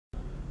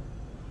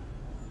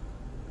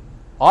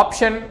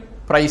Option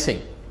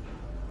pricing.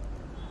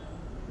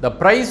 The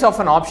price of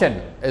an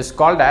option is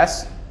called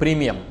as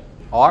premium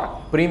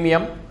or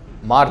premium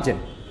margin.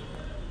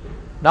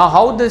 Now,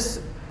 how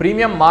this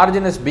premium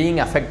margin is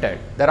being affected?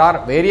 There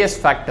are various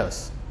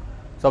factors.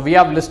 So, we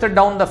have listed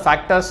down the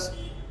factors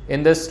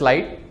in this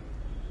slide.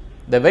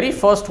 The very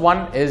first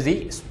one is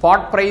the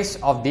spot price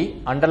of the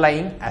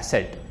underlying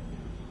asset.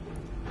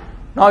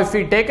 Now, if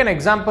we take an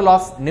example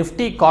of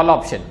Nifty call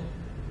option,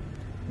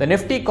 the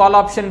Nifty call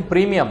option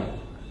premium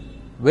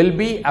will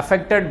be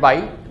affected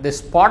by the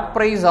spot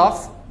price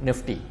of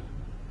Nifty.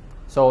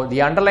 So,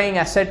 the underlying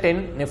asset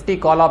in Nifty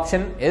call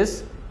option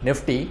is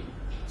Nifty.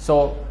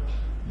 So,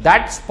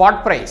 that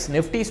spot price,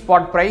 Nifty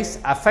spot price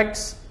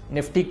affects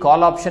Nifty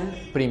call option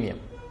premium.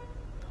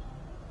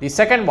 The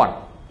second one,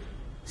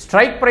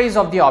 strike price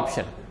of the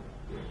option.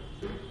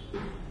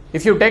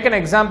 If you take an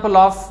example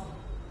of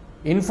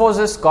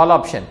Infosys call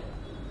option,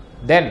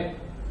 then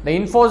the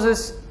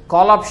Infosys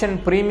call option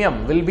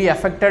premium will be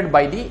affected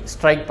by the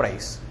strike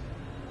price.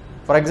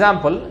 For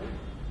example,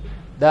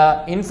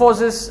 the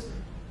Infosys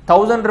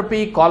 1000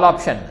 rupee call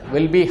option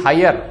will be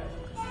higher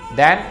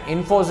than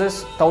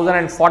Infosys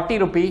 1040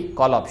 rupee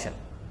call option.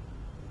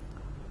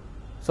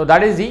 So,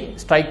 that is the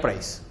strike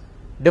price.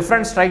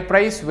 Different strike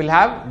price will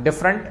have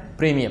different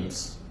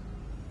premiums.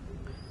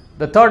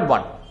 The third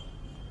one,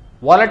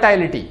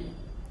 volatility.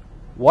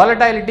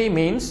 Volatility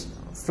means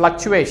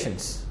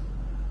fluctuations.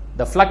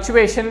 The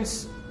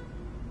fluctuations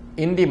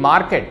in the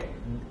market,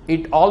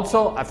 it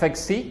also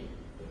affects the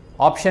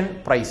option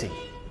pricing.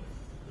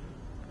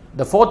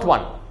 The fourth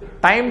one,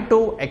 time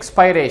to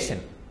expiration.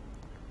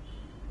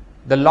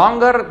 The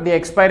longer the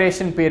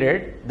expiration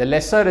period, the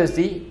lesser is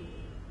the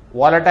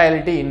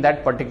volatility in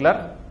that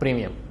particular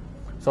premium.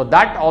 So,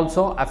 that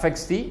also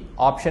affects the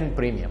option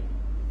premium.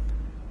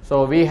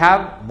 So, we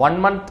have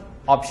 1 month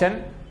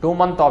option, 2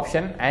 month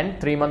option and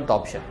 3 month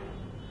option.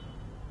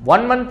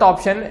 1 month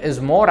option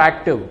is more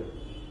active,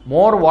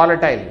 more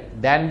volatile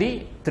than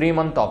the 3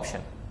 month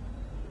option.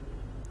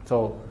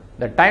 So,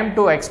 the time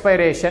to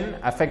expiration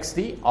affects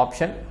the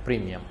option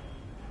premium.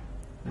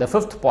 The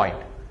fifth point,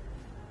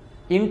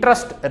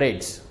 interest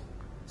rates.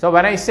 So,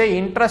 when I say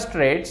interest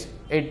rates,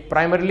 it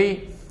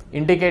primarily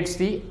indicates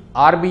the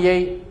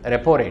RBI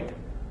repo rate.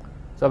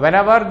 So,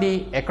 whenever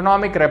the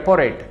economic repo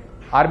rate,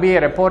 RBI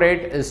repo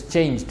rate is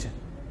changed,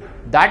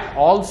 that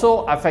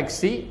also affects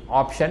the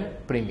option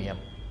premium.